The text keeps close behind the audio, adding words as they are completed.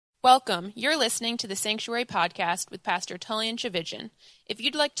Welcome. You're listening to the Sanctuary Podcast with Pastor Tullian Tchividjian. If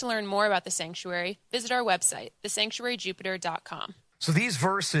you'd like to learn more about the Sanctuary, visit our website, thesanctuaryjupiter.com. So these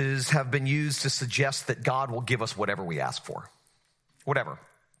verses have been used to suggest that God will give us whatever we ask for. Whatever.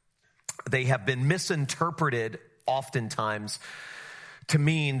 They have been misinterpreted oftentimes to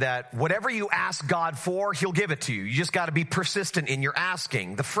mean that whatever you ask God for, he'll give it to you. You just got to be persistent in your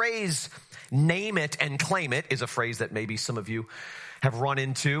asking. The phrase, name it and claim it, is a phrase that maybe some of you have run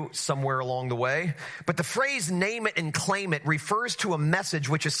into somewhere along the way. But the phrase name it and claim it refers to a message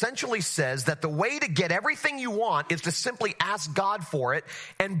which essentially says that the way to get everything you want is to simply ask God for it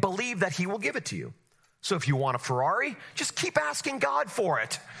and believe that he will give it to you. So if you want a Ferrari, just keep asking God for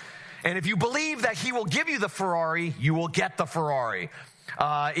it. And if you believe that he will give you the Ferrari, you will get the Ferrari.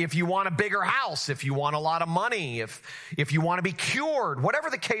 If you want a bigger house, if you want a lot of money, if you want to be cured,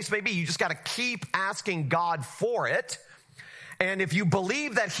 whatever the case may be, you just got to keep asking God for it. And if you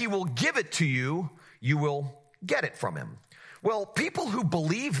believe that he will give it to you, you will get it from him. Well, people who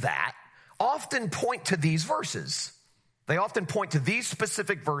believe that often point to these verses. They often point to these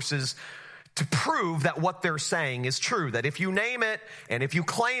specific verses to prove that what they're saying is true. That if you name it, and if you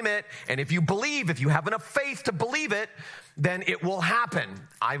claim it, and if you believe, if you have enough faith to believe it, then it will happen.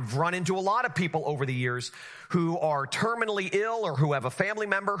 I've run into a lot of people over the years who are terminally ill or who have a family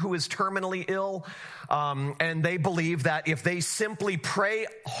member who is terminally ill. And they believe that if they simply pray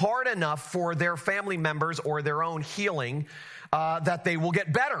hard enough for their family members or their own healing, that they will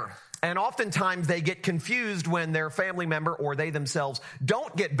get better. And oftentimes they get confused when their family member or they themselves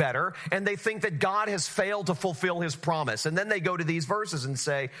don't get better, and they think that God has failed to fulfill his promise. And then they go to these verses and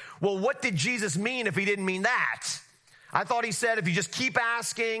say, well, what did Jesus mean if he didn't mean that? I thought he said if you just keep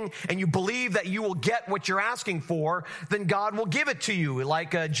asking and you believe that you will get what you're asking for, then God will give it to you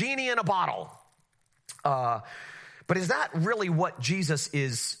like a genie in a bottle. But is that really what Jesus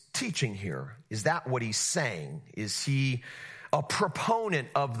is teaching here? Is that what he's saying? Is he a proponent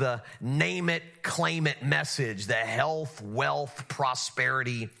of the name it, claim it message, the health, wealth,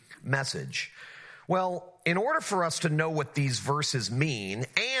 prosperity message? Well, in order for us to know what these verses mean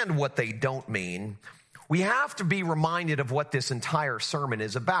and what they don't mean, we have to be reminded of what this entire sermon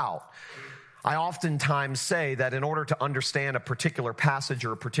is about. I oftentimes say that in order to understand a particular passage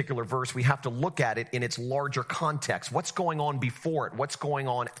or a particular verse, we have to look at it in its larger context. What's going on before it? What's going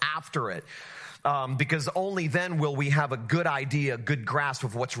on after it? Because only then will we have a good idea, a good grasp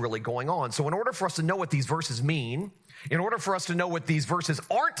of what's really going on. So in order for us to know what these verses mean, in order for us to know what these verses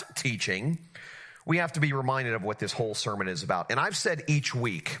aren't teaching, we have to be reminded of what this whole sermon is about. And I've said each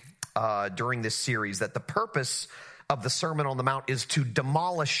week during this series that the purpose of the Sermon on the Mount is to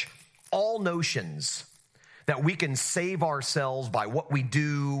demolish all notions that we can save ourselves by what we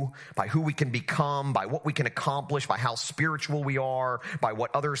do, by who we can become, by what we can accomplish, by how spiritual we are, by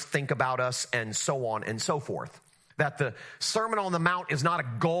what others think about us, and so on and so forth. That the Sermon on the Mount is not a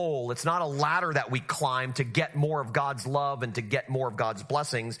goal. It's not a ladder that we climb to get more of God's love and to get more of God's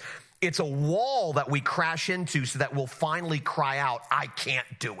blessings. It's a wall that we crash into so that we'll finally cry out, I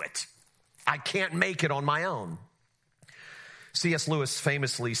can't do it. I can't make it on my own. C.S. Lewis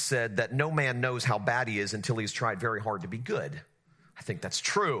famously said that no man knows how bad he is until he's tried very hard to be good. I think that's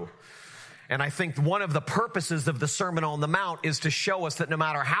true. And I think one of the purposes of the Sermon on the Mount is to show us that no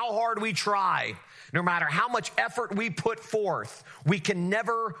matter how hard we try, no matter how much effort we put forth, we can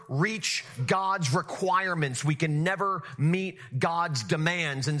never reach God's requirements. We can never meet God's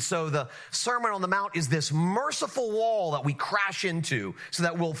demands. And so the Sermon on the Mount is this merciful wall that we crash into so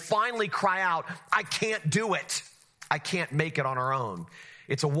that we'll finally cry out, I can't do it. I can't make it on our own.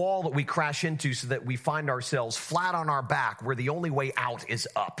 It's a wall that we crash into so that we find ourselves flat on our back where the only way out is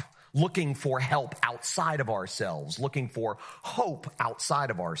up, looking for help outside of ourselves, looking for hope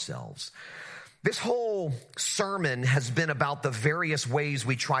outside of ourselves. This whole sermon has been about the various ways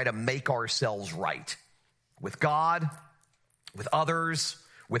we try to make ourselves right with God, with others,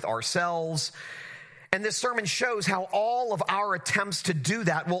 with ourselves. And this sermon shows how all of our attempts to do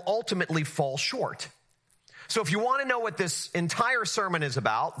that will ultimately fall short. So if you want to know what this entire sermon is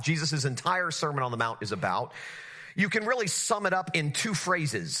about, Jesus' entire Sermon on the Mount is about, you can really sum it up in two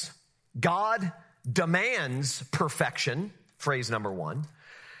phrases. God demands perfection, phrase number one,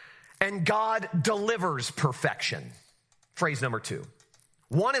 and God delivers perfection, phrase number two.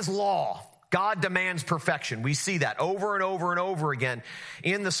 One is law. God demands perfection. We see that over and over and over again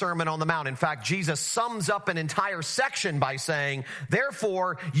in the Sermon on the Mount. In fact, Jesus sums up an entire section by saying,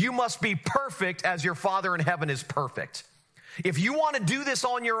 therefore, you must be perfect as your Father in heaven is perfect. If you want to do this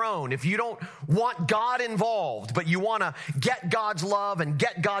on your own, if you don't want God involved, but you want to get God's love and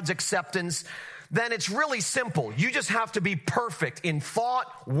get God's acceptance, then it's really simple. You just have to be perfect in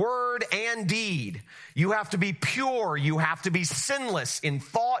thought, word, and deed. You have to be pure. You have to be sinless in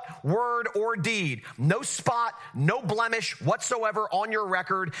thought, word, or deed. No spot, no blemish whatsoever on your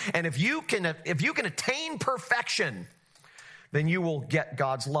record. And if you can attain perfection, then you will get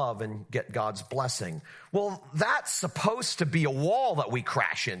God's love and get God's blessing. Well, that's supposed to be a wall that we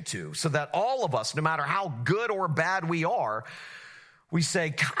crash into so that all of us, no matter how good or bad we are, we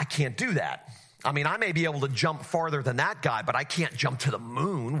say, I can't do that. I mean, I may be able to jump farther than that guy, but I can't jump to the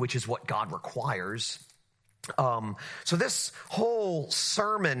moon, which is what God requires. So this whole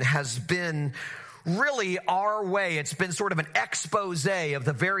sermon has been really our way. It's been sort of an expose of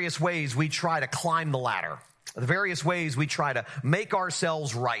the various ways we try to climb the ladder, the various ways we try to make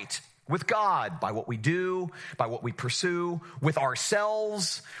ourselves right with God, by what we do, by what we pursue, with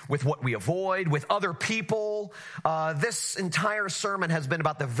ourselves, with what we avoid, with other people. This entire sermon has been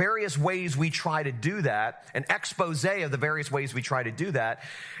about the various ways we try to do that, an expose of the various ways we try to do that,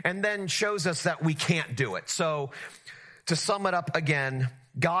 and then shows us that we can't do it. So to sum it up again,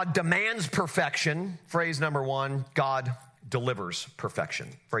 God demands perfection, phrase number one. God delivers perfection,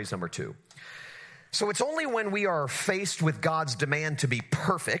 phrase number two. So it's only when we are faced with God's demand to be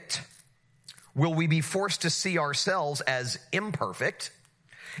perfect will we be forced to see ourselves as imperfect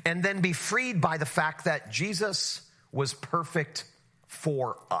and then be freed by the fact that Jesus was perfect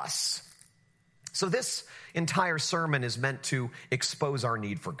for us. So this entire sermon is meant to expose our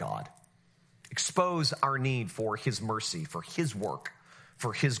need for God, expose our need for His mercy, for His work,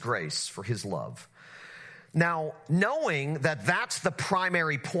 for His grace, for His love. Now, knowing that that's the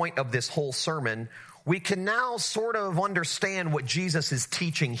primary point of this whole sermon, we can now sort of understand what Jesus is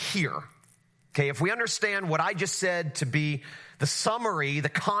teaching here. Okay, if we understand what I just said to be the summary, the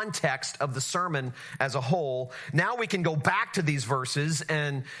context of the sermon as a whole, now we can go back to these verses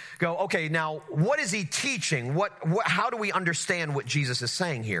and go, okay, now what is He teaching? How do we understand what Jesus is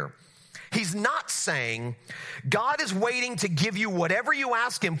saying here? He's not saying God is waiting to give you whatever you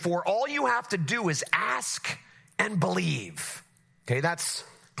ask Him for. All you have to do is ask and believe. Okay, that's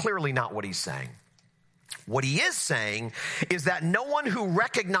clearly not what He's saying. What He is saying is that no one who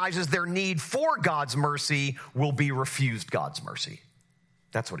recognizes their need for God's mercy will be refused God's mercy.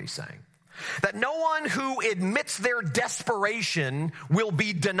 That's what He's saying. That no one who admits their desperation will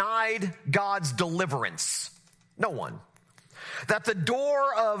be denied God's deliverance. No one. That the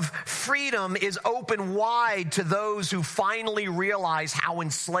door of freedom is open wide to those who finally realize how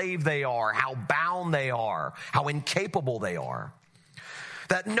enslaved they are, how bound they are, how incapable they are.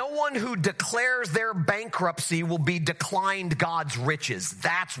 That no one who declares their bankruptcy will be declined God's riches.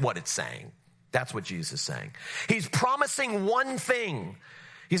 That's what it's saying. That's what Jesus is saying. He's promising one thing.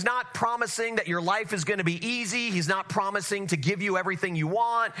 He's not promising that your life is going to be easy. He's not promising to give you everything you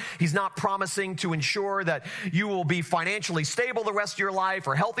want. He's not promising to ensure that you will be financially stable the rest of your life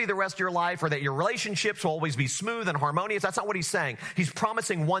or healthy the rest of your life or that your relationships will always be smooth and harmonious. That's not what He's saying. He's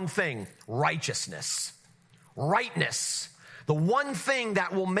promising one thing: righteousness, rightness. The one thing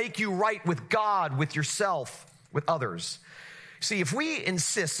that will make you right with God, with yourself, with others. See, if we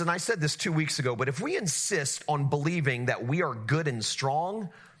insist, and I said this 2 weeks ago, but if we insist on believing that we are good and strong,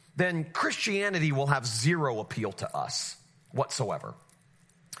 then Christianity will have zero appeal to us whatsoever.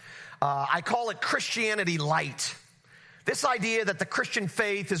 I call it Christianity light. This idea that the Christian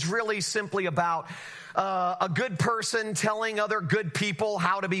faith is really simply about a good person telling other good people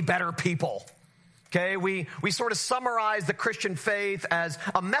how to be better people. Okay, we sort of summarize the Christian faith as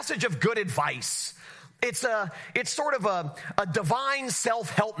a message of good advice. It's sort of a divine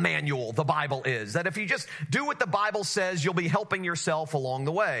self-help manual, the Bible is. That if you just do what the Bible says, you'll be helping yourself along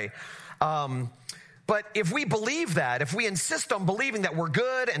the way. But if we believe that, if we insist on believing that we're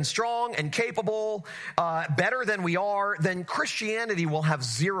good and strong and capable, better than we are, then Christianity will have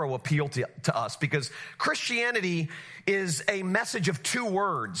zero appeal to us, because Christianity is a message of two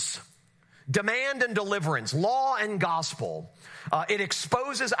words: demand and deliverance, law and gospel. It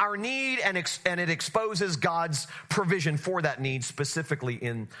exposes our need and it exposes God's provision for that need, specifically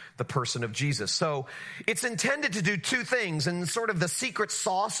in the person of Jesus. So it's intended to do two things, and sort of the secret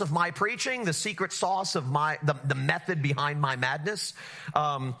sauce of my preaching, the secret sauce of the method behind my madness,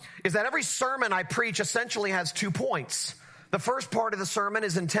 is that every sermon I preach essentially has 2 points. The first part of the sermon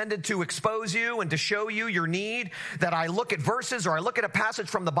is intended to expose you and to show you your need, that I look at verses or I look at a passage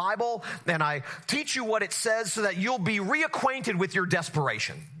from the Bible and I teach you what it says so that you'll be reacquainted with your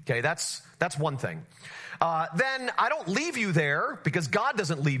desperation. Okay, that's one thing. Then I don't leave you there, because God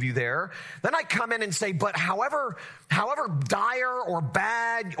doesn't leave you there. Then I come in and say, but however dire or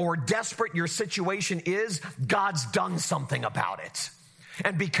bad or desperate your situation is, God's done something about it.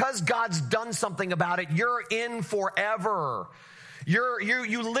 And because God's done something about it, you're in forever.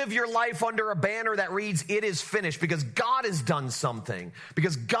 You live your life under a banner that reads, "It is finished," because God has done something.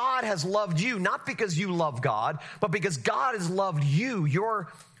 Because God has loved you, not because you love God, but because God has loved you. You're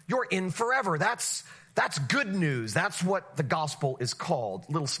in forever. That's good news. That's what the gospel is called.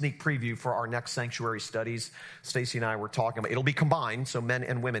 Little sneak preview for our next sanctuary studies. Stacy and I were talking about, it'll be combined, so men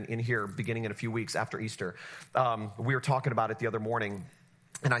and women in here beginning in a few weeks after Easter. We were talking about it the other morning,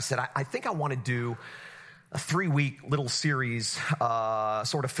 and I said, I think I want to do a 3-week little series,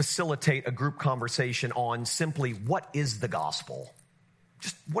 sort of facilitate a group conversation on simply what is the gospel?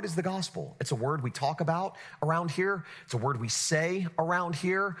 Just what is the gospel? It's a word we talk about around here. It's a word we say around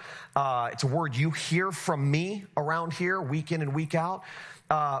here. It's a word you hear from me around here week in and week out.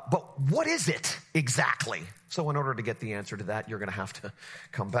 But what is it exactly? So in order to get the answer to that, you're going to have to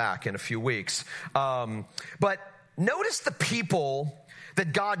come back in a few weeks. But notice the people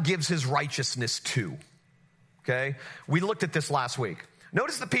that God gives his righteousness to. Okay, we looked at this last week.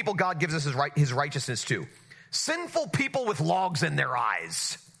 Notice the people God gives us his righteousness to. Sinful people with logs in their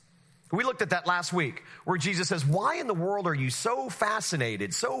eyes. We looked at that last week, where Jesus says, why in the world are you so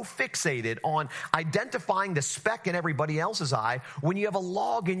fascinated, so fixated on identifying the speck in everybody else's eye when you have a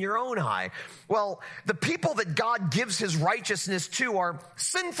log in your own eye? Well, the people that God gives his righteousness to are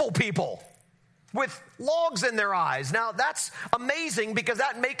sinful people with logs in their eyes. Now, that's amazing because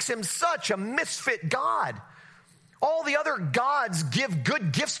that makes him such a misfit God. All the other gods give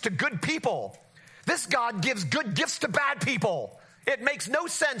good gifts to good people. This God gives good gifts to bad people. It makes no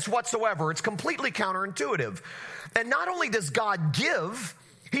sense whatsoever. It's completely counterintuitive. And not only does God give,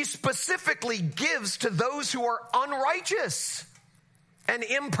 he specifically gives to those who are unrighteous and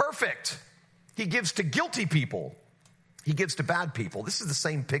imperfect. He gives to guilty people. He gives to bad people. This is the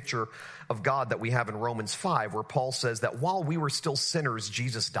same picture of God that we have in Romans 5, where Paul says that while we were still sinners,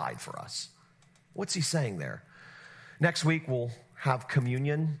 Jesus died for us. What's he saying there? Next week, we'll have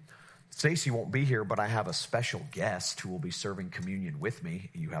communion. Stacy won't be here, but I have a special guest who will be serving communion with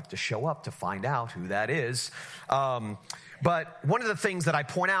me. You have to show up to find out who that is. But one of the things that I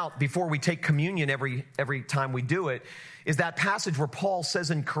point out before we take communion every time we do it is that passage where Paul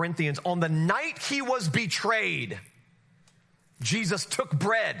says in Corinthians, on the night he was betrayed, Jesus took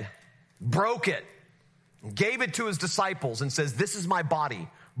bread, broke it, gave it to his disciples and says, this is my body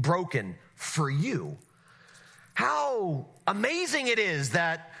broken for you. How amazing it is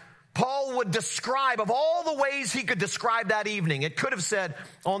that Paul would describe, of all the ways he could describe that evening, it could have said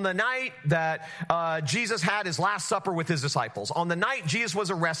on the night that Jesus had his last supper with his disciples, on the night Jesus was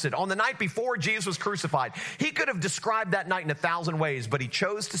arrested, on the night before Jesus was crucified. He could have described that night in 1,000 ways, but he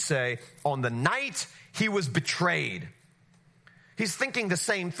chose to say on the night he was betrayed. He's thinking the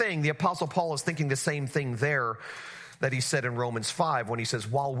same thing. The Apostle Paul is thinking the same thing there that he said in Romans 5 when he says,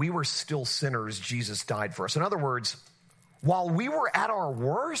 while we were still sinners, Jesus died for us. In other words, while we were at our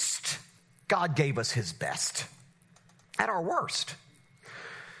worst, God gave us his best. At our worst.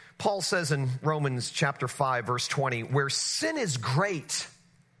 Paul says in Romans chapter 5, verse 20, where sin is great,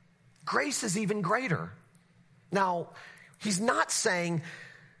 grace is even greater. Now, he's not saying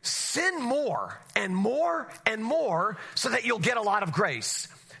sin more and more and more so that you'll get a lot of grace.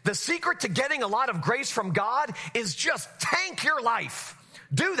 The secret to getting a lot of grace from God is just tank your life.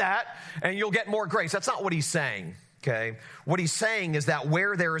 Do that and you'll get more grace. That's not what he's saying, okay? What he's saying is that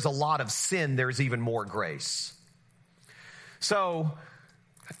where there is a lot of sin, there's even more grace. So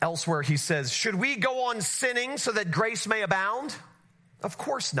elsewhere he says, should we go on sinning so that grace may abound? Of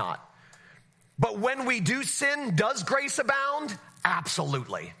course not. But when we do sin, does grace abound?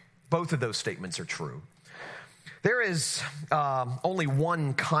 Absolutely. Both of those statements are true. There is only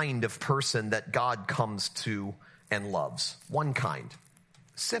one kind of person that God comes to and loves. One kind.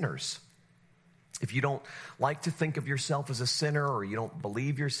 Sinners. If you don't like to think of yourself as a sinner, or you don't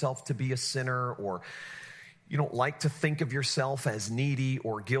believe yourself to be a sinner, or you don't like to think of yourself as needy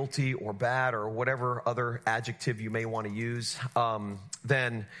or guilty or bad or whatever other adjective you may want to use,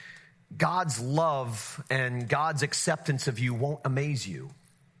 then God's love and God's acceptance of you won't amaze you.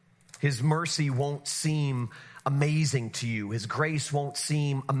 His mercy won't seem amazing to you. His grace won't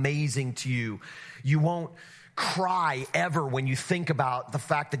seem amazing to you. You won't cry ever when you think about the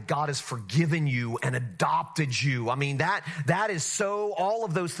fact that God has forgiven you and adopted you. I mean, that is so, all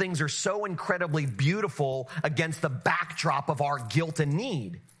of those things are so incredibly beautiful against the backdrop of our guilt and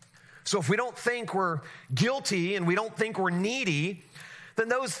need. So if we don't think we're guilty and we don't think we're needy, then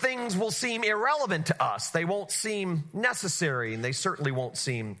those things will seem irrelevant to us. They won't seem necessary, and they certainly won't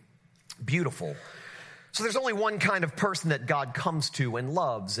seem beautiful. So there's only one kind of person that God comes to and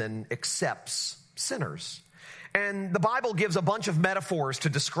loves and accepts: sinners. And the Bible gives a bunch of metaphors to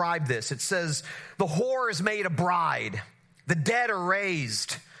describe this. It says, the whore is made a bride. The dead are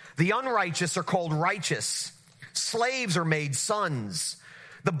raised. The unrighteous are called righteous. Slaves are made sons.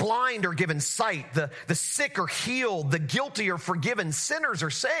 The blind are given sight. The sick are healed. The guilty are forgiven. Sinners are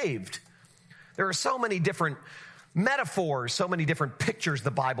saved. There are so many different metaphors, so many different pictures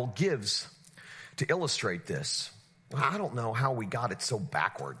the Bible gives to illustrate this. I don't know how we got it so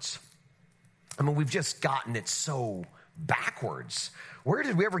backwards. I mean, we've just gotten it so backwards. Where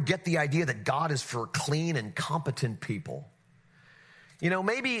did we ever get the idea that God is for clean and competent people? You know,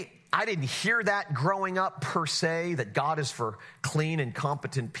 maybe I didn't hear that growing up per se, that God is for clean and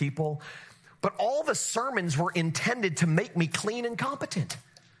competent people. But all the sermons were intended to make me clean and competent.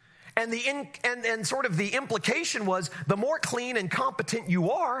 And sort of the implication was, the more clean and competent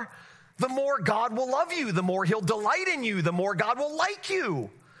you are, the more God will love you, the more he'll delight in you, the more God will like you.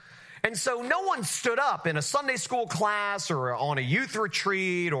 And so no one stood up in a Sunday school class or on a youth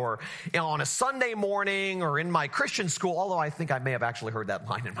retreat or on a Sunday morning or in my Christian school, although I think I may have actually heard that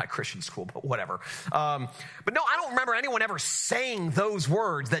line in my Christian school, but whatever. But no, I don't remember anyone ever saying those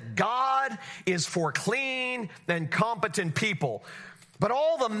words, that God is for clean and competent people. But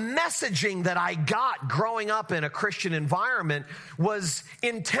all the messaging that I got growing up in a Christian environment was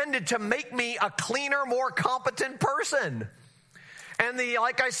intended to make me a cleaner, more competent person. And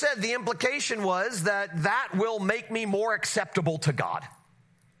like I said, the implication was that will make me more acceptable to God.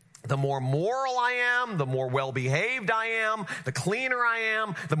 The more moral I am, the more well-behaved I am, the cleaner I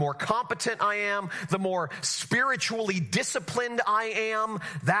am, the more competent I am, the more spiritually disciplined I am.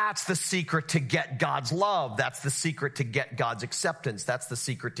 That's the secret to get God's love. That's the secret to get God's acceptance. That's the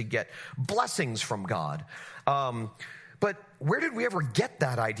secret to get blessings from God. But where did we ever get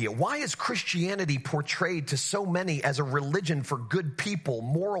that idea? Why is Christianity portrayed to so many as a religion for good people,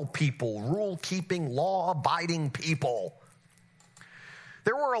 moral people, rule-keeping, law-abiding people?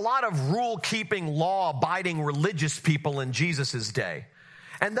 There were a lot of rule-keeping, law-abiding religious people in Jesus' day.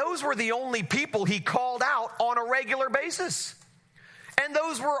 And those were the only people he called out on a regular basis. And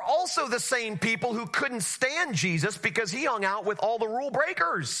those were also the same people who couldn't stand Jesus because he hung out with all the rule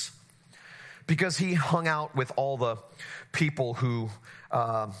breakers. Because he hung out with all the people who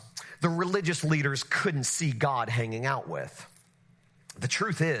the religious leaders couldn't see God hanging out with. The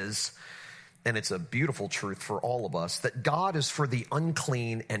truth is, and it's a beautiful truth for all of us, that God is for the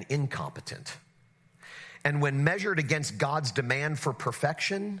unclean and incompetent. And when measured against God's demand for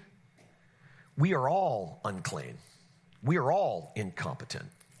perfection, we are all unclean. We are all incompetent.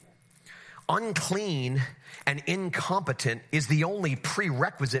 Unclean and incompetent is the only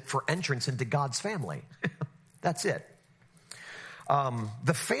prerequisite for entrance into God's family. That's it.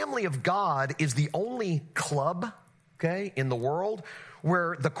 The family of God is the only club, in the world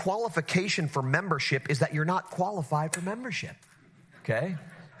where the qualification for membership is that you're not qualified for membership.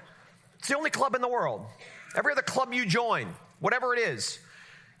 It's the only club in the world. Every other club you join, whatever it is,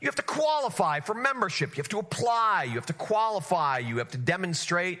 you have to qualify for membership. You have to apply. You have to qualify. You have to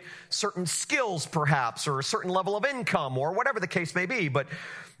demonstrate certain skills, perhaps, or a certain level of income, or whatever the case may be. But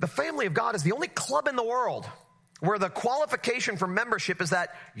the family of God is the only club in the world where the qualification for membership is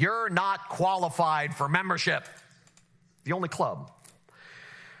that you're not qualified for membership. The only club.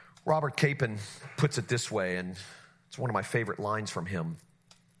 Robert Capon puts it this way, and it's one of my favorite lines from him.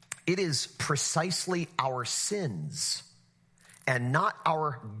 It is precisely our sins and not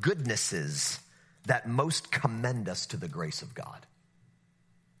our goodnesses that most commend us to the grace of God.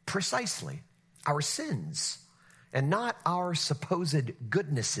 Precisely our sins and not our supposed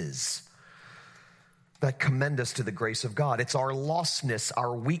goodnesses that commend us to the grace of God. It's our lostness,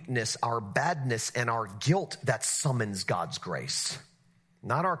 our weakness, our badness, and our guilt that summons God's grace.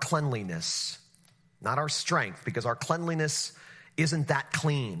 Not our cleanliness, not our strength, because our cleanliness isn't that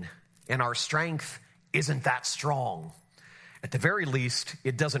clean, and our strength isn't that strong. At the very least,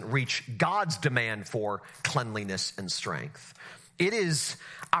 it doesn't reach God's demand for cleanliness and strength. It is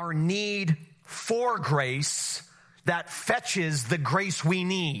our need for grace that fetches the grace we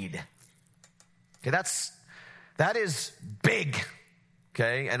need. That is big,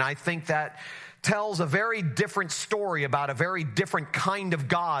 and I think that tells a very different story about a very different kind of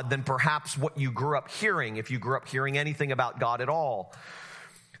God than perhaps what you grew up hearing, if you grew up hearing anything about God at all.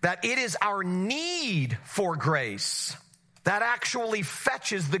 That it is our need for grace that actually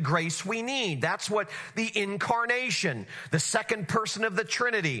fetches the grace we need. That's what the incarnation, the second person of the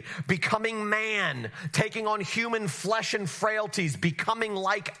Trinity, becoming man, taking on human flesh and frailties, becoming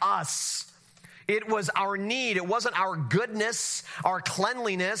like us. It was our need. It wasn't our goodness, our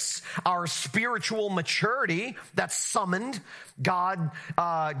cleanliness, our spiritual maturity that summoned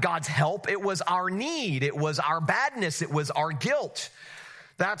God's help. It was our need. It was our badness. It was our guilt.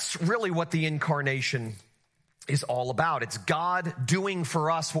 That's really what the incarnation is all about. It's God doing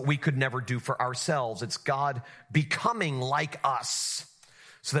for us what we could never do for ourselves. It's God becoming like us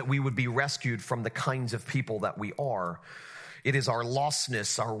so that we would be rescued from the kinds of people that we are. It is our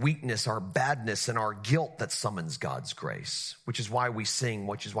lostness, our weakness, our badness, and our guilt that summons God's grace, which is why we sing,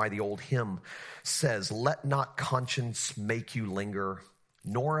 which is why the old hymn says, "Let not conscience make you linger,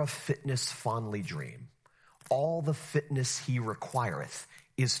 nor of fitness fondly dream. All the fitness he requireth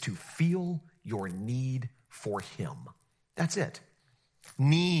is to feel your need for him." That's it.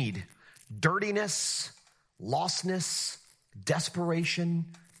 Need, dirtiness, lostness,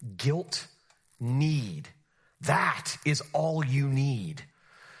 desperation, guilt, need. That is all you need.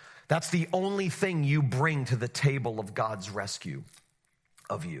 That's the only thing you bring to the table of God's rescue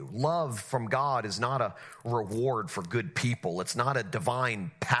of you. Love from God is not a reward for good people. It's not a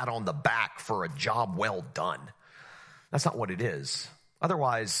divine pat on the back for a job well done. That's not what it is.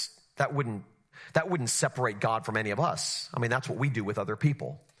 Otherwise, that wouldn't separate God from any of us. I mean, that's what we do with other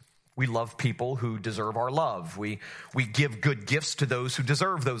people. We love people who deserve our love. We give good gifts to those who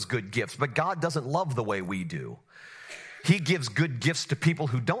deserve those good gifts. But God doesn't love the way we do. He gives good gifts to people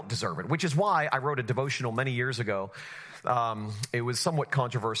who don't deserve it, which is why I wrote a devotional many years ago. It was somewhat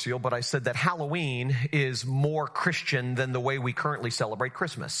controversial, but I said that Halloween is more Christian than the way we currently celebrate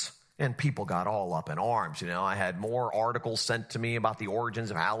Christmas. And people got all up in arms. I had more articles sent to me about the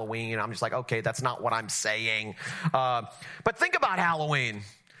origins of Halloween. I'm just like, okay, that's not what I'm saying. But think about Halloween.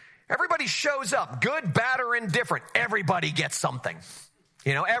 Everybody shows up, good, bad, or indifferent. Everybody gets something.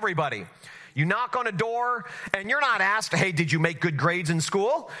 Everybody. You knock on a door and you're not asked, hey, did you make good grades in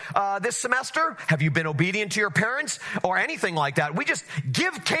school this semester? Have you been obedient to your parents? Or anything like that. We just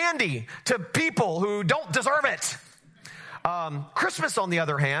give candy to people who don't deserve it. Christmas, on the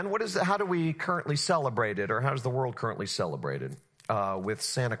other hand, how do we currently celebrate it? Or how does the world currently celebrate it? With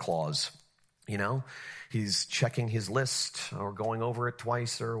Santa Claus, He's checking his list or going over it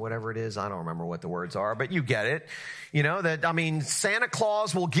twice or whatever it is. I don't remember what the words are, but you get it. Santa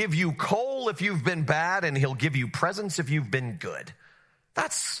Claus will give you coal if you've been bad, and he'll give you presents if you've been good.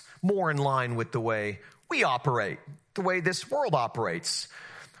 That's more in line with the way we operate, the way this world operates.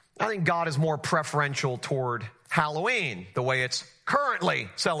 I think God is more preferential toward Halloween, the way it's currently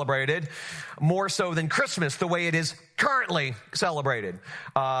celebrated, more so than Christmas, the way it is currently celebrated,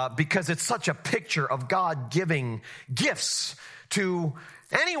 because it's such a picture of God giving gifts to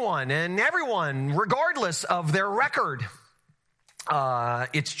anyone and everyone, regardless of their record.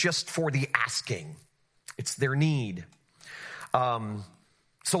 It's just for the asking. It's their need.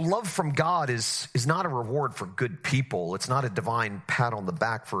 So love from God is not a reward for good people. It's not a divine pat on the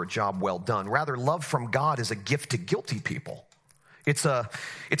back for a job well done. Rather, love from God is a gift to guilty people. It's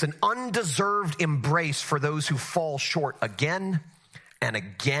an undeserved embrace for those who fall short again and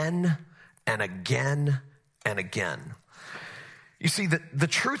again and again and again. You see, the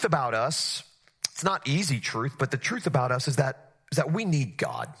truth about us, it's not easy truth, but the truth about us is that we need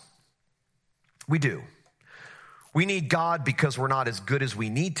God. We do. We need God because we're not as good as we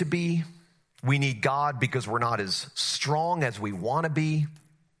need to be. We need God because we're not as strong as we want to be.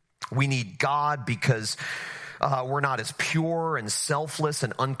 We need God because we're not as pure and selfless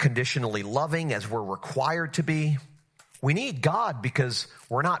and unconditionally loving as we're required to be. We need God because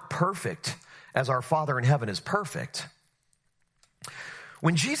we're not perfect as our Father in heaven is perfect.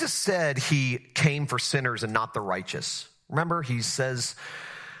 When Jesus said he came for sinners and not the righteous, remember he says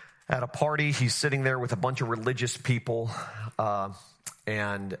at a party, he's sitting there with a bunch of religious people,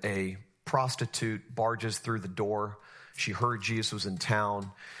 and a prostitute barges through the door. She heard Jesus was in town,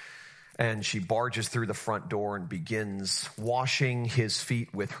 and she barges through the front door and begins washing his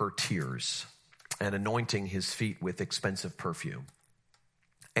feet with her tears and anointing his feet with expensive perfume.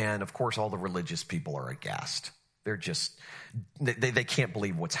 And of course, all the religious people are aghast. They're just, they can't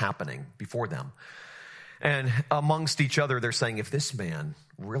believe what's happening before them. And amongst each other, they're saying, if this man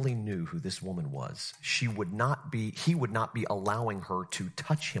really knew who this woman was, he would not be allowing her to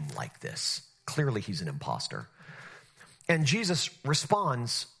touch him like this. Clearly, he's an imposter. And Jesus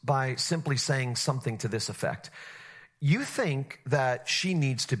responds by simply saying something to this effect. You think that she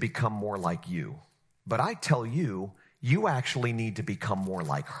needs to become more like you, but I tell you, you actually need to become more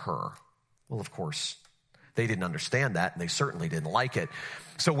like her. Well, of course, they didn't understand that, and they certainly didn't like it.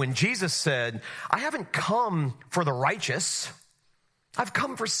 So when Jesus said, I haven't come for the righteous, I've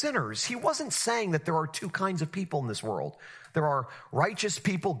come for sinners. He wasn't saying that there are two kinds of people in this world. There are righteous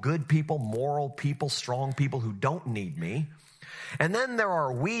people, good people, moral people, strong people who don't need me. And then there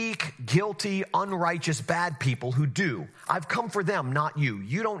are weak, guilty, unrighteous, bad people who do. I've come for them, not you.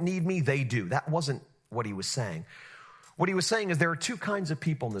 You don't need me, they do. That wasn't what he was saying. What he was saying is there are two kinds of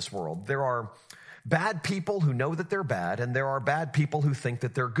people in this world. There are bad people who know that they're bad, and there are bad people who think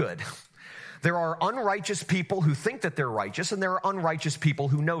that they're good. There are unrighteous people who think that they're righteous, and there are unrighteous people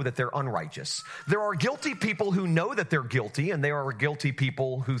who know that they're unrighteous. There are guilty people who know that they're guilty, and there are guilty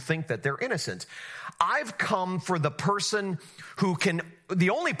people who think that they're innocent. I've come for the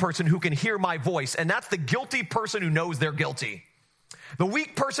only person who can hear my voice, and that's the guilty person who knows they're guilty. The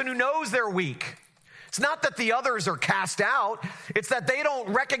weak person who knows they're weak. It's not that the others are cast out. It's that they don't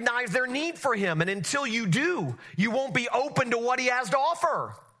recognize their need for him, and until you do, you won't be open to what he has to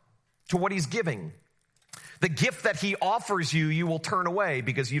offer. To what he's giving. The gift that he offers you, you will turn away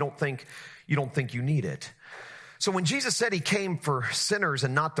because you don't think you need it. So when Jesus said he came for sinners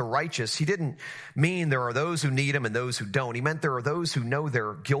and not the righteous, he didn't mean there are those who need him and those who don't. He meant there are those who know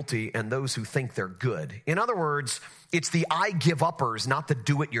they're guilty and those who think they're good. In other words, it's the I give uppers, not the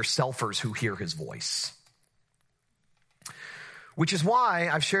do-it-yourselfers who hear his voice. Which is why,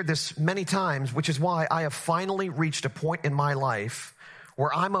 I've shared this many times, which is why I have finally reached a point in my life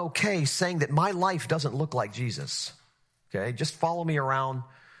where I'm okay saying that my life doesn't look like Jesus. Okay, just follow me around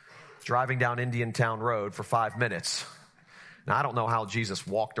driving down Indiantown Road for 5 minutes. Now, I don't know how Jesus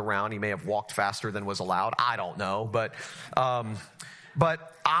walked around. He may have walked faster than was allowed. I don't know, but my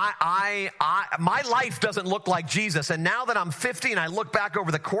life doesn't look like Jesus. And now that I'm 50 and I look back over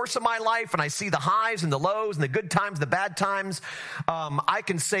the course of my life and I see the highs and the lows and the good times, the bad times, I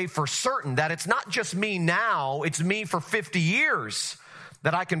can say for certain that it's not just me now, it's me for 50 years.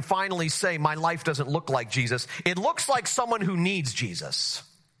 That I can finally say my life doesn't look like Jesus. It looks like someone who needs Jesus.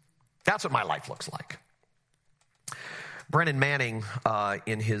 That's what my life looks like. Brennan Manning,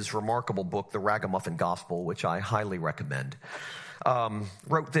 in his remarkable book, The Ragamuffin Gospel, which I highly recommend,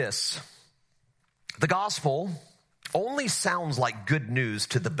 wrote this. The gospel only sounds like good news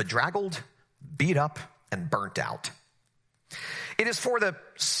to the bedraggled, beat up, and burnt out. It is for the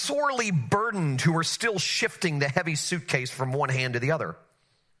sorely burdened who are still shifting the heavy suitcase from one hand to the other.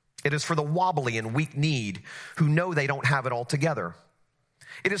 It is for the wobbly and weak-kneed who know they don't have it all together.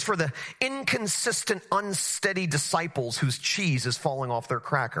 It is for the inconsistent, unsteady disciples whose cheese is falling off their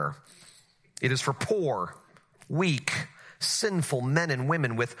cracker. It is for poor, weak, sinful men and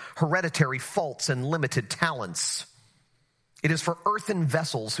women with hereditary faults and limited talents. It is for earthen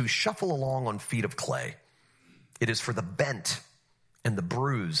vessels who shuffle along on feet of clay. It is for the bent and the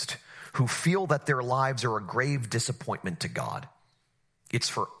bruised who feel that their lives are a grave disappointment to God. It's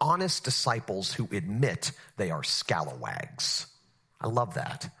for honest disciples who admit they are scalawags. I love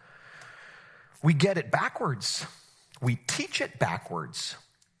that. We get it backwards. We teach it backwards.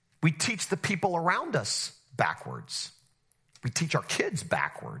 We teach the people around us backwards. We teach our kids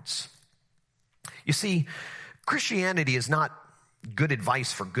backwards. You see, Christianity is not good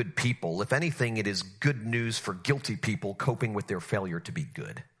advice for good people. If anything, it is good news for guilty people coping with their failure to be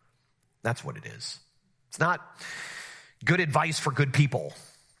good. That's what it is. It's not good advice for good people,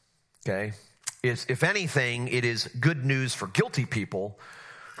 okay? If anything, it is good news for guilty people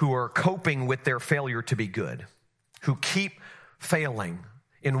who are coping with their failure to be good, who keep failing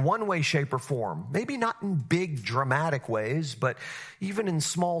in one way, shape, or form. Maybe not in big, dramatic ways, but even in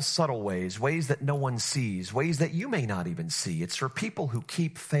small, subtle ways, ways that no one sees, ways that you may not even see. It's for people who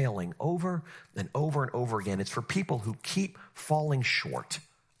keep failing over and over and over again. It's for people who keep falling short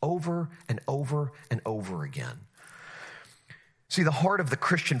over and over and over again. See, the heart of the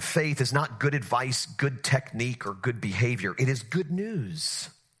Christian faith is not good advice, good technique, or good behavior. It is good news.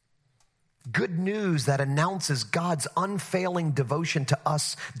 Good news that announces God's unfailing devotion to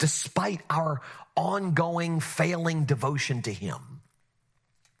us despite our ongoing failing devotion to him.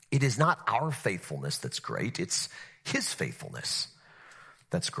 It is not our faithfulness that's great. It's his faithfulness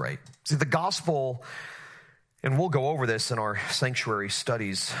that's great. See, the gospel, and we'll go over this in our sanctuary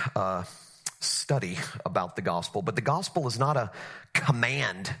studies, study about the gospel, but the gospel is not a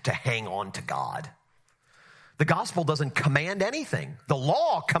command to hang on to God. The gospel doesn't command anything. The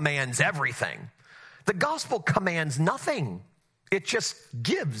law commands everything. The gospel commands nothing. It just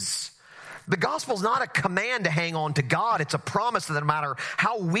gives. The gospel is not a command to hang on to God. It's a promise that no matter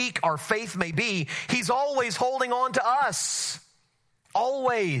how weak our faith may be, he's always holding on to us.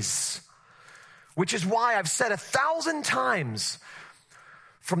 Always. Which is why I've said 1,000 times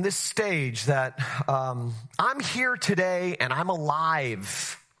from this stage that I'm here today and I'm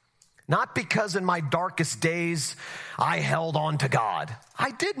alive, Not because in my darkest days I held on to God.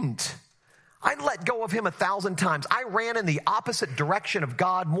 I didn't. I let go of him 1,000 times. I ran in the opposite direction of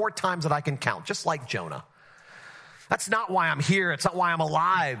God more times than I can count, just like Jonah. That's not why I'm here. It's not why I'm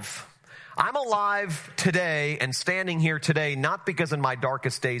alive. I'm alive today and standing here today, not because in my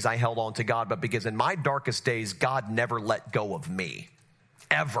darkest days I held on to God, but because in my darkest days, God never let go of me.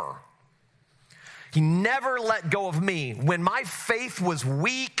 Ever. He never let go of me. When my faith was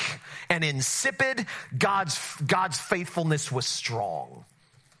weak and insipid, God's faithfulness was strong.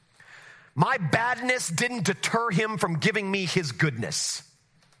 My badness didn't deter him from giving me his goodness.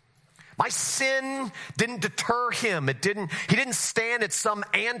 My sin didn't deter him. He didn't stand at some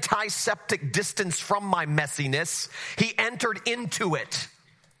antiseptic distance from my messiness. He entered into it.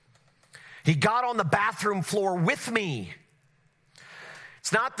 He got on the bathroom floor with me.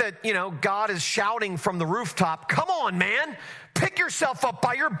 It's not that, God is shouting from the rooftop, come on, man, pick yourself up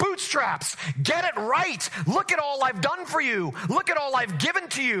by your bootstraps. Get it right. Look at all I've done for you. Look at all I've given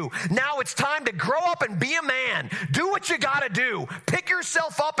to you. Now it's time to grow up and be a man. Do what you got to do. Pick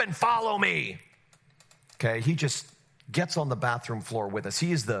yourself up and follow me. Okay, he just gets on the bathroom floor with us.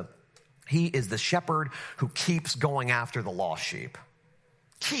 He is the shepherd who keeps going after the lost sheep.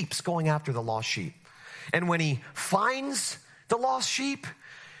 Keeps going after the lost sheep. And when he finds the lost sheep,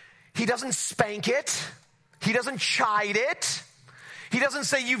 he doesn't spank it. He doesn't chide it. He doesn't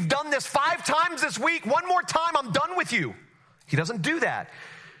say, you've done this 5 times this week. One more time, I'm done with you. He doesn't do that.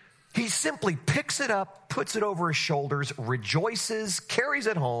 He simply picks it up, puts it over his shoulders, rejoices, carries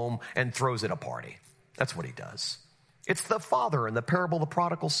it home, and throws it a party. That's what he does. It's the father in the parable of the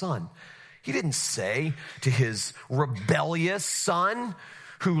prodigal son. He didn't say to his rebellious son,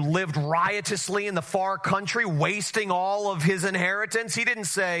 who lived riotously in the far country, wasting all of his inheritance. He didn't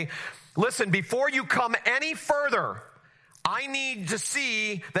say, listen, before you come any further, I need to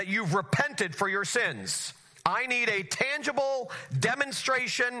see that you've repented for your sins. I need a tangible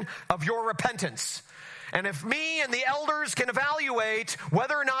demonstration of your repentance. And if me and the elders can evaluate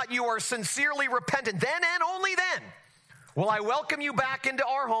whether or not you are sincerely repentant, then and only then will I welcome you back into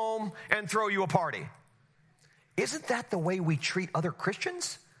our home and throw you a party. Isn't that the way we treat other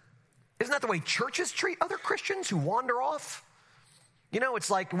Christians? Isn't that the way churches treat other Christians who wander off? It's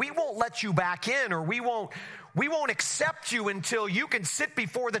like, we won't let you back in, or we won't accept you until you can sit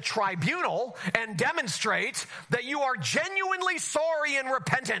before the tribunal and demonstrate that you are genuinely sorry and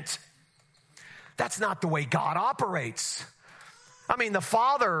repentant. That's not the way God operates. The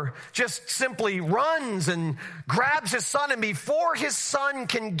father just simply runs and grabs his son, and before his son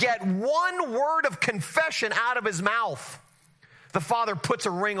can get one word of confession out of his mouth, the father puts a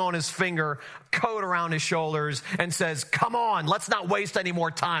ring on his finger, coat around his shoulders, and says, come on, let's not waste any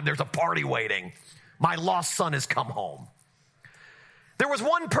more time. There's a party waiting. My lost son has come home. There was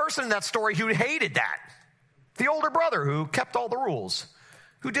one person in that story who hated that. The older brother who kept all the rules,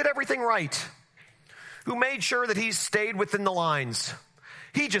 who did everything right, who made sure that he stayed within the lines.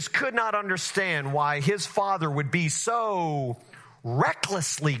 He just could not understand why his father would be so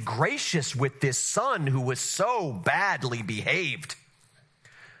recklessly gracious with this son who was so badly behaved.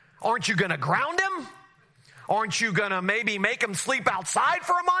 Aren't you going to ground him? Aren't you going to maybe make him sleep outside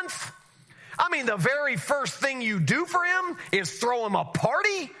for a month? The very first thing you do for him is throw him a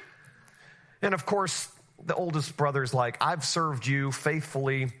party? And of course, the oldest brother's like, I've served you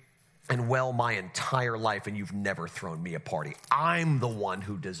faithfully and well my entire life, and you've never thrown me a party. I'm the one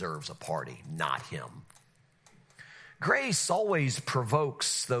who deserves a party, not him. Grace always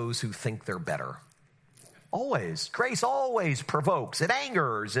provokes those who think they're better. Always. Grace always provokes. It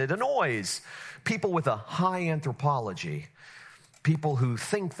angers, it annoys people with a high anthropology. People who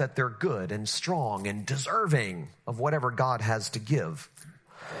think that they're good and strong and deserving of whatever God has to give.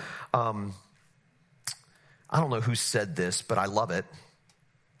 I don't know who said this, but I love it.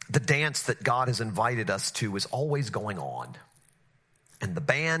 The dance that God has invited us to is always going on. And the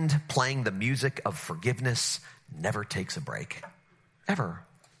band playing the music of forgiveness never takes a break. Ever.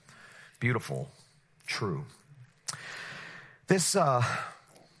 Beautiful. True. This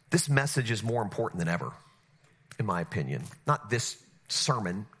message is more important than ever, in my opinion. Not this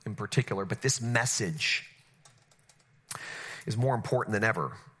sermon in particular, but this message is more important than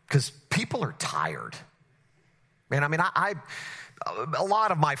ever because people are tired. Man, a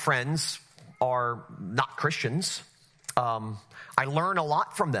lot of my friends are not Christians. I learn a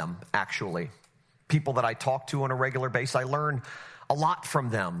lot from them, actually. People that I talk to on a regular basis, I learn a lot from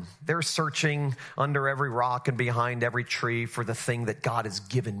them. They're searching under every rock and behind every tree for the thing that God has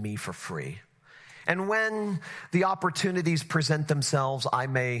given me for free. And when the opportunities present themselves, I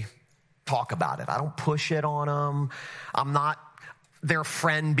may talk about it. I don't push it on them. I'm not their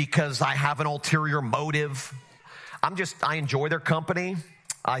friend because I have an ulterior motive. I enjoy their company.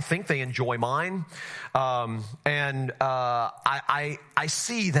 I think they enjoy mine. I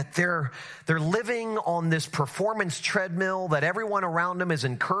see that they're living on this performance treadmill that everyone around them is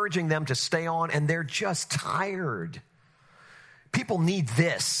encouraging them to stay on, and they're just tired. People need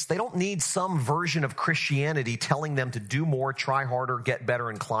this. They don't need some version of Christianity telling them to do more, try harder, get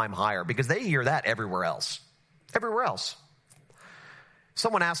better, and climb higher, because they hear that everywhere else. Everywhere else.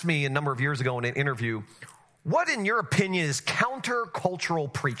 Someone asked me a number of years ago in an interview, what, in your opinion, is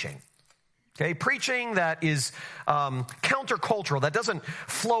countercultural preaching? Okay, preaching that is countercultural, that doesn't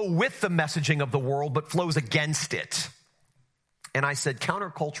flow with the messaging of the world, but flows against it. And I said,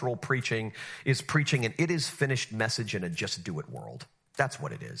 countercultural preaching is preaching an it is finished message in a just do it world. That's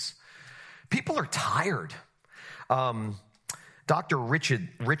what it is. People are tired. Dr.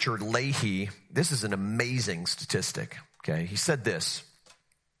 Richard Leahy, this is an amazing statistic. Okay, he said this.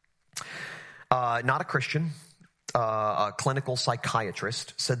 Not a Christian, a clinical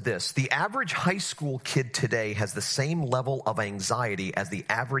psychiatrist, said this: the average high school kid today has the same level of anxiety as the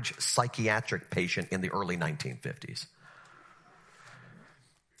average psychiatric patient in the early 1950s.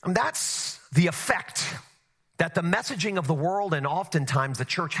 And that's the effect that the messaging of the world and oftentimes the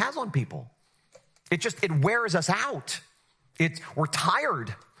church has on people. It wears us out. We're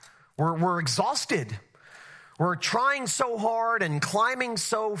tired. We're exhausted. We're trying so hard and climbing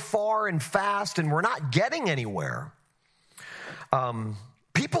so far and fast, and we're not getting anywhere.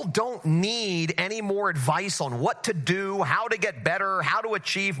 People don't need any more advice on what to do, how to get better, how to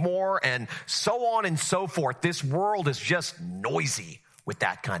achieve more, and so on and so forth. This world is just noisy with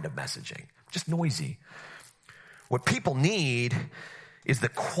that kind of messaging. Just noisy. What people need is the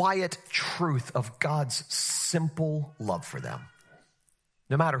quiet truth of God's simple love for them.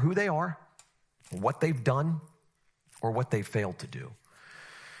 No matter who they are, what they've done, or what they failed to do.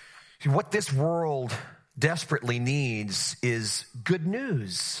 See, what this world desperately needs is good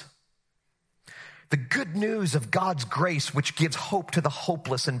news. The good news of God's grace, which gives hope to the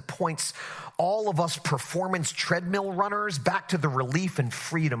hopeless and points all of us performance treadmill runners back to the relief and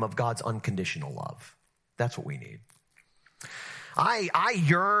freedom of God's unconditional love. That's what we need. I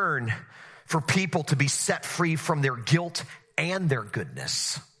yearn for people to be set free from their guilt and their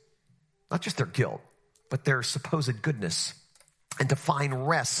goodness. Not just their guilt, but their supposed goodness, and to find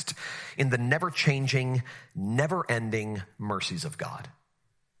rest in the never-changing, never-ending mercies of God.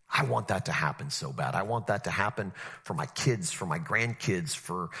 I want that to happen so bad. I want that to happen for my kids, for my grandkids,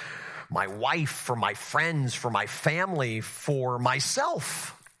 for my wife, for my friends, for my family, for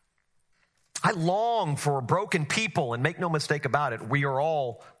myself. I long for broken people, and make no mistake about it, we are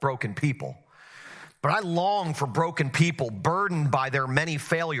all broken people. But I long for broken people burdened by their many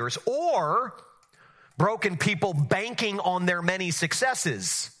failures, or broken people banking on their many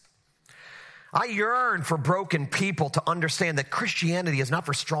successes. I yearn for broken people to understand that Christianity is not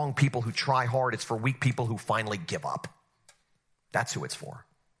for strong people who try hard. It's for weak people who finally give up. That's who it's for.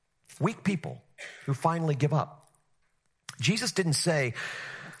 Weak people who finally give up. Jesus didn't say,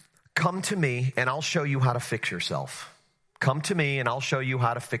 come to me and I'll show you how to fix yourself. Come to me and I'll show you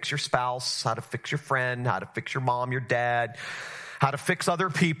how to fix your spouse, how to fix your friend, how to fix your mom, your dad, how to fix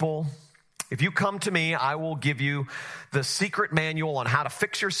other people. If you come to me, I will give you the secret manual on how to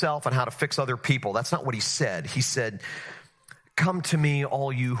fix yourself and how to fix other people. That's not what he said. He said, come to me,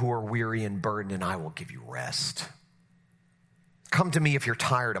 all you who are weary and burdened, and I will give you rest. Come to me if you're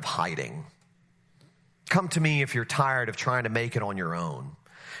tired of hiding. Come to me if you're tired of trying to make it on your own.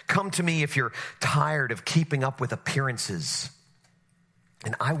 Come to me if you're tired of keeping up with appearances,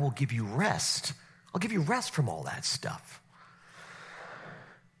 and I will give you rest. I'll give you rest from all that stuff.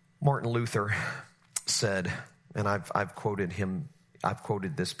 Martin Luther said, and I've quoted him, I've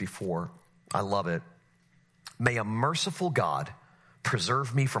quoted this before. I love it. May a merciful God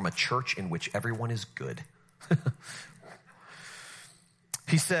preserve me from a church in which everyone is good.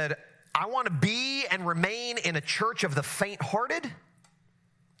 He said, I want to be and remain in a church of the faint-hearted,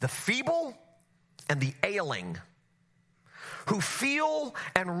 the feeble, and the ailing, who feel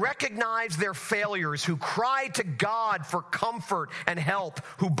and recognize their failures, who cry to God for comfort and help,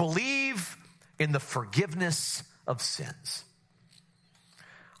 who believe in the forgiveness of sins.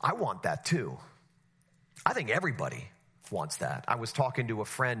 I want that too. I think everybody wants that. I was talking to a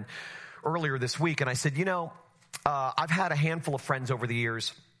friend earlier this week, and I said, I've had a handful of friends over the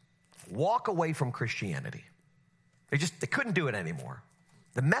years walk away from Christianity. They couldn't do it anymore.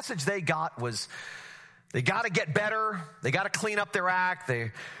 The message they got was, they got to get better. They got to clean up their act.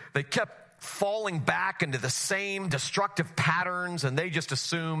 They kept falling back into the same destructive patterns, and they just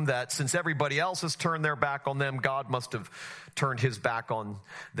assume that since everybody else has turned their back on them, God must have turned his back on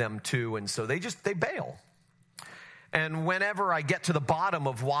them too. And so they bail. And whenever I get to the bottom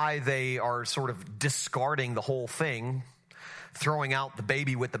of why they are sort of discarding the whole thing, throwing out the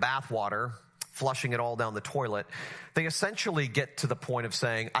baby with the bathwater, flushing it all down the toilet, they essentially get to the point of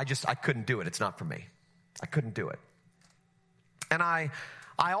saying, I couldn't do it. It's not for me. I couldn't do it. And I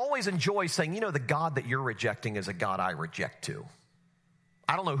always enjoy saying, the God that you're rejecting is a God I reject too.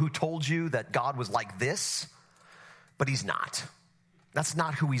 I don't know who told you that God was like this, but he's not. That's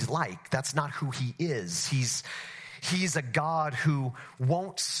not who he's like. That's not who he is. He's a God who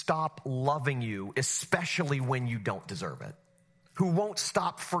won't stop loving you, especially when you don't deserve it. Who won't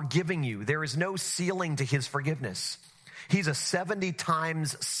stop forgiving you. There is no ceiling to his forgiveness. He's a 70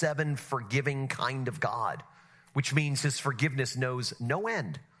 times 7 forgiving kind of God, which means his forgiveness knows no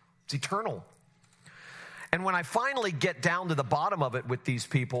end. It's eternal. And when I finally get down to the bottom of it with these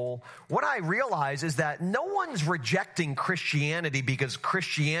people, what I realize is that no one's rejecting Christianity because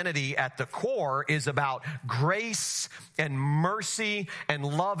Christianity at the core is about grace and mercy and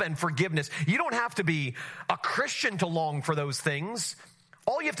love and forgiveness. You don't have to be a Christian to long for those things.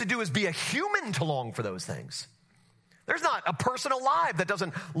 All you have to do is be a human to long for those things. There's not a person alive that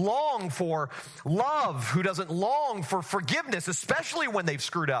doesn't long for love, who doesn't long for forgiveness, especially when they've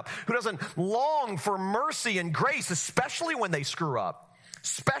screwed up, who doesn't long for mercy and grace, especially when they screw up,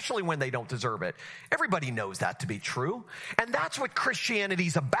 especially when they don't deserve it. Everybody knows that to be true. And that's what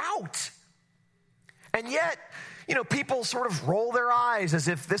Christianity's about. And yet, people sort of roll their eyes as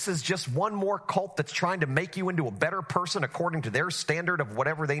if this is just one more cult that's trying to make you into a better person according to their standard of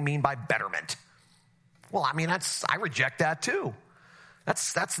whatever they mean by betterment. Well, I reject that too.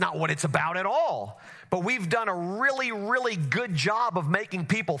 That's not what it's about at all. But we've done a really, really good job of making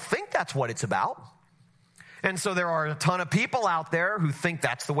people think that's what it's about. And so there are a ton of people out there who think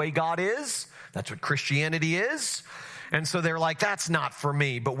that's the way God is. That's what Christianity is. And so they're like, that's not for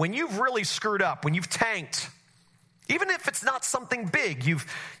me. But when you've really screwed up, when you've tanked, even if it's not something big, you've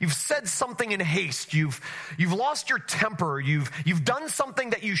said something in haste, you've lost your temper, you've done something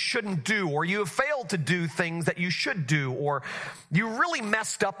that you shouldn't do, or you have failed to do things that you should do, or you really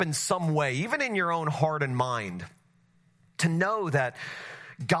messed up in some way, even in your own heart and mind. To know that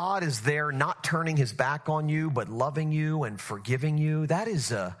God is there not turning his back on you, but loving you and forgiving you, that is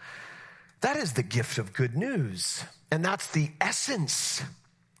the gift of good news. And that's the essence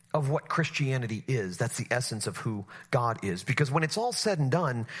of what Christianity is. That's the essence of who God is. Because when it's all said and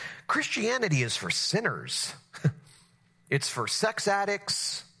done, Christianity is for sinners. It's for sex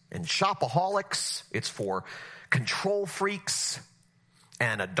addicts and shopaholics. It's for control freaks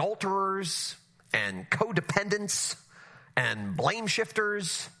and adulterers and codependents and blame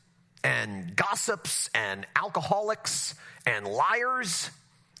shifters and gossips and alcoholics and liars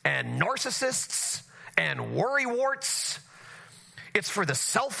and narcissists and worrywarts. It's for the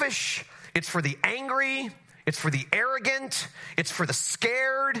selfish, it's for the angry, it's for the arrogant, it's for the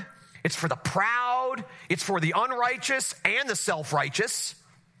scared, it's for the proud, it's for the unrighteous and the self-righteous.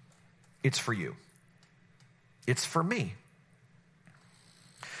 It's for you. It's for me.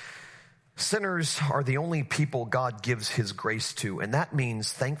 Sinners are the only people God gives his grace to, and that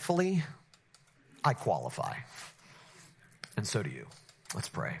means, thankfully, I qualify. And so do you. Let's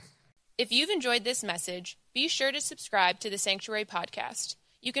pray. If you've enjoyed this message, be sure to subscribe to the Sanctuary Podcast.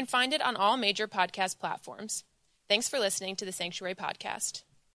 You can find it on all major podcast platforms. Thanks for listening to the Sanctuary Podcast.